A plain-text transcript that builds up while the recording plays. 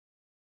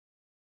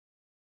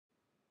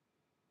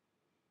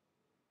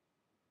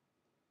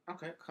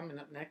Okay, coming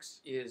up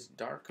next is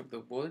Dark of the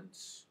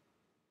Woods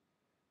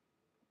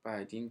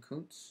by Dean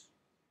Koontz.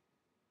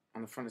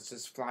 On the front it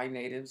says Fly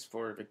Natives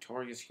for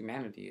Victorious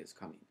Humanity is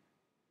coming.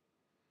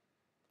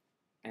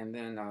 And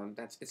then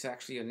it's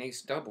actually an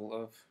ace double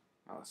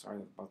of,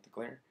 sorry about the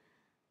glare,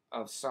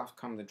 of Soft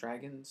Come the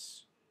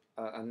Dragons,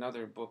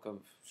 another book of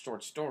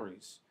short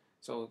stories.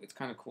 So it's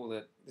kind of cool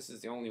that this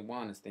is the only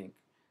one, I think,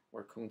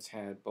 where Koontz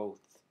had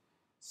both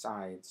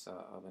sides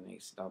of an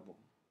ace double.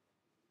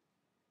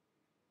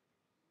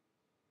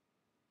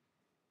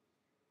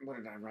 What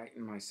did I write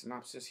in my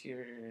synopsis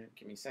here?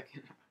 Give me a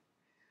second.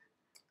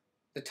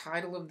 The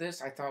title of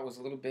this I thought was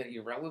a little bit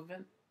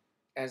irrelevant,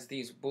 as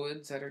these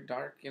woods that are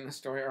dark in the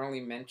story are only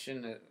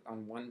mentioned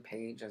on one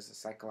page as a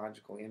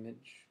psychological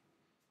image.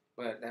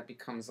 But that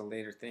becomes a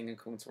later thing in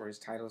Koontz, where his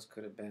titles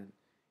could have been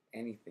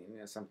anything.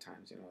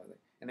 Sometimes,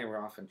 and they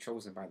were often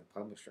chosen by the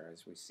publisher,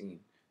 as we've seen.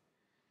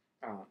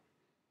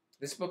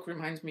 This book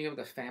reminds me of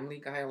The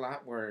Family Guy a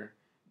lot, where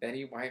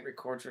Betty White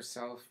records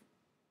herself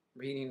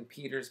reading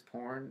Peter's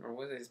porn, or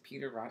was it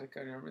Peter Erotica?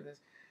 Remember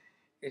this?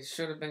 It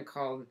should have been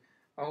called,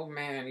 "Oh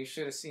man, you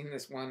should have seen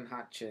this one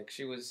hot chick.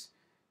 She was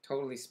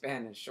totally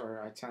Spanish,"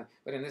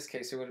 but in this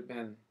case, it would have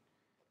been,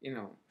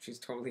 she's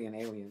totally an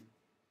alien.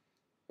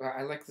 But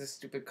I like this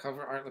stupid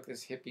cover art. Look,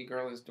 this hippie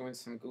girl is doing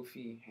some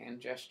goofy hand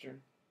gesture,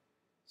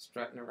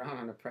 strutting around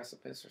on a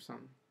precipice or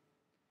something.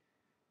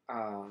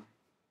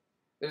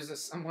 There's a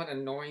somewhat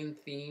annoying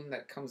theme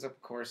that comes up,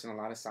 of course, in a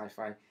lot of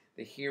sci-fi.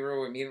 The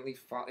hero immediately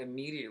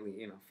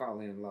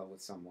falling in love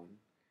with someone.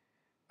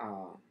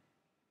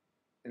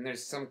 And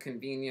there's some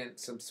convenient,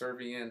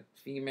 subservient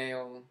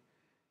female,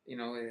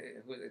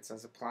 it's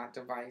as a plot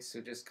device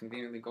who just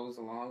conveniently goes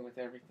along with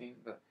everything.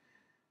 But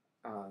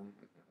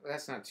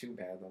that's not too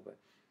bad, though. But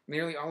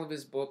nearly all of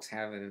his books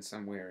have it in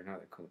some way or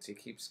another. Koontz. He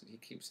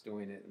keeps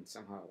doing it, and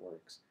somehow it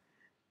works.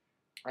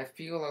 I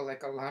feel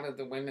like a lot of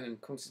the women in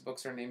Koontz's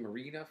books are named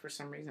Rita for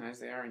some reason, as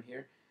they are in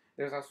here.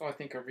 There's also, I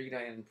think, a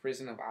Rita in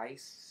Prison of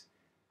Ice,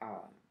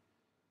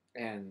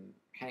 and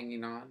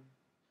Hanging On.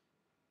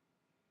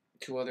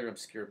 Two other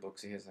obscure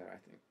books of his that I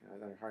think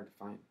that are hard to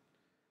find.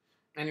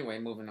 Anyway,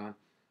 moving on.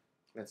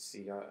 Let's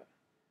see.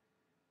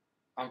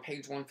 On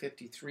page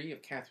 153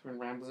 of Catherine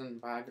Ramblin's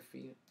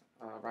biography,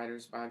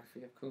 writer's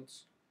biography of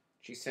Koontz,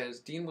 she says,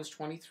 Dean was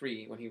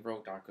 23 when he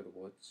wrote Dark of the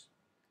Woods,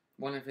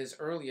 one of his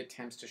early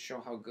attempts to show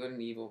how good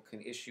and evil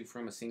can issue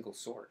from a single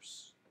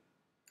source,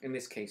 in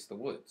this case, the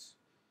woods.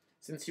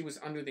 Since he was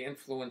under the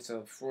influence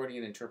of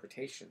Freudian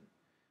interpretation,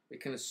 we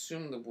can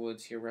assume the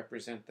woods here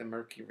represent the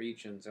murky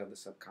regions of the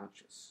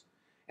subconscious.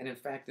 And in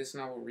fact, this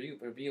novel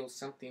reveals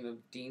something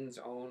of Dean's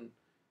own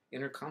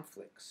inner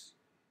conflicts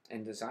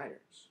and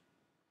desires.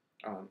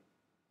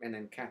 And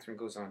then Catherine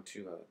goes on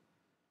to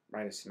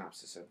write a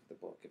synopsis of the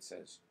book. It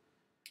says,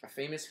 a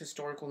famous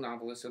historical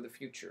novelist of the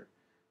future,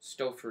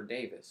 Stopher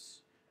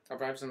Davis,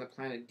 arrives on the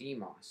planet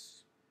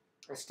Deimos,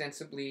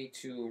 ostensibly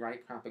to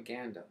write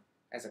propaganda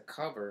as a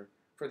cover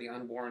for the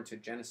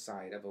unwarranted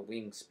genocide of a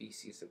winged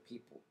species of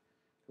people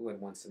who had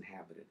once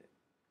inhabited it.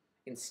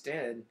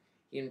 Instead,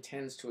 he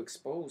intends to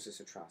expose this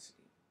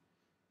atrocity.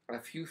 A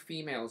few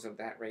females of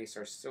that race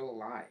are still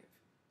alive,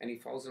 and he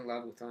falls in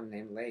love with one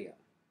named Leia,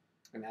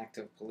 an act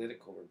of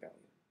political rebellion.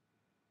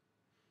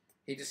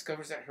 He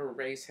discovers that her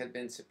race had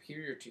been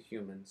superior to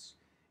humans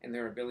in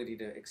their ability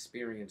to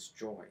experience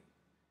joy.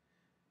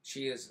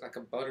 She is like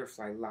a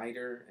butterfly,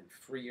 lighter and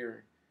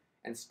freer,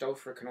 and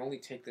Stopher can only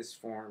take this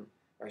form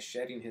by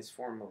shedding his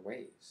former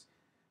ways.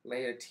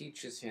 Leia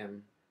teaches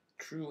him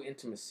true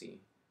intimacy,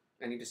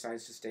 and he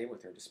decides to stay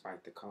with her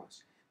despite the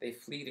cost. They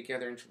flee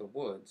together into the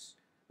woods,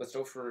 but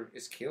Stopher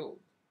is killed.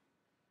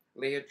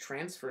 Leia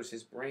transfers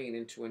his brain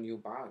into a new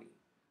body,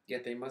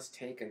 yet they must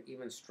take an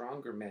even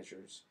stronger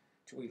measures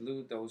to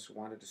elude those who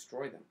want to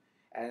destroy them,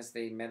 as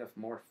they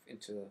metamorph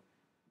into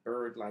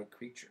bird-like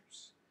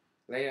creatures.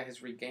 Leia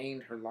has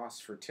regained her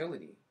lost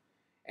fertility,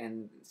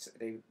 and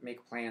they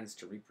make plans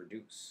to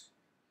reproduce.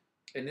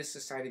 In this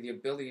society, the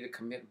ability to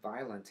commit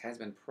violence has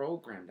been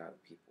programmed out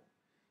of people,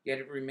 yet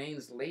it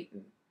remains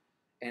latent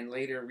and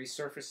later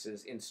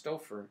resurfaces in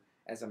Stopher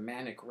as a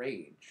manic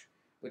rage,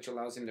 which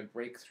allows him to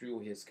break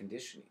through his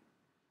conditioning.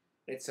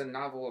 It's a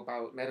novel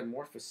about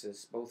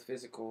metamorphosis, both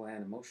physical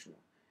and emotional.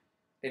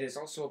 It is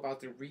also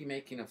about the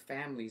remaking of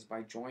families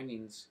by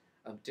joinings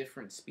of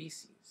different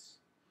species.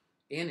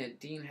 In it,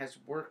 Dean has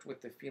worked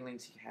with the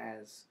feelings he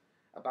has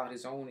about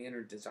his own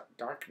inner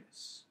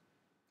darkness,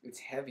 its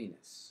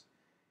heaviness,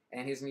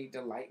 and his need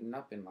to lighten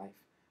up in life,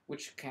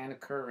 which can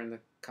occur in the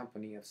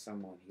company of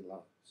someone he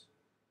loves.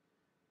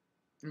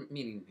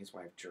 Meaning his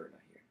wife, Gerda,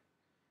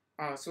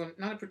 here. So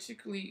not a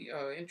particularly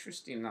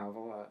interesting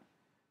novel.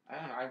 I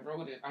don't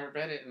know, I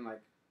read it in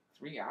like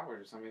 3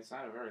 hours or something. It's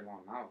not a very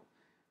long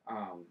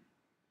novel.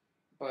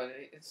 But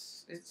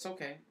it's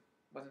okay.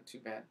 Wasn't too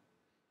bad.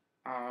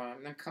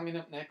 And then coming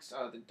up next,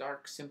 The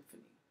Dark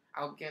Symphony.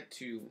 I'll get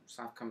to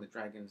Soft Come the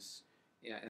Dragons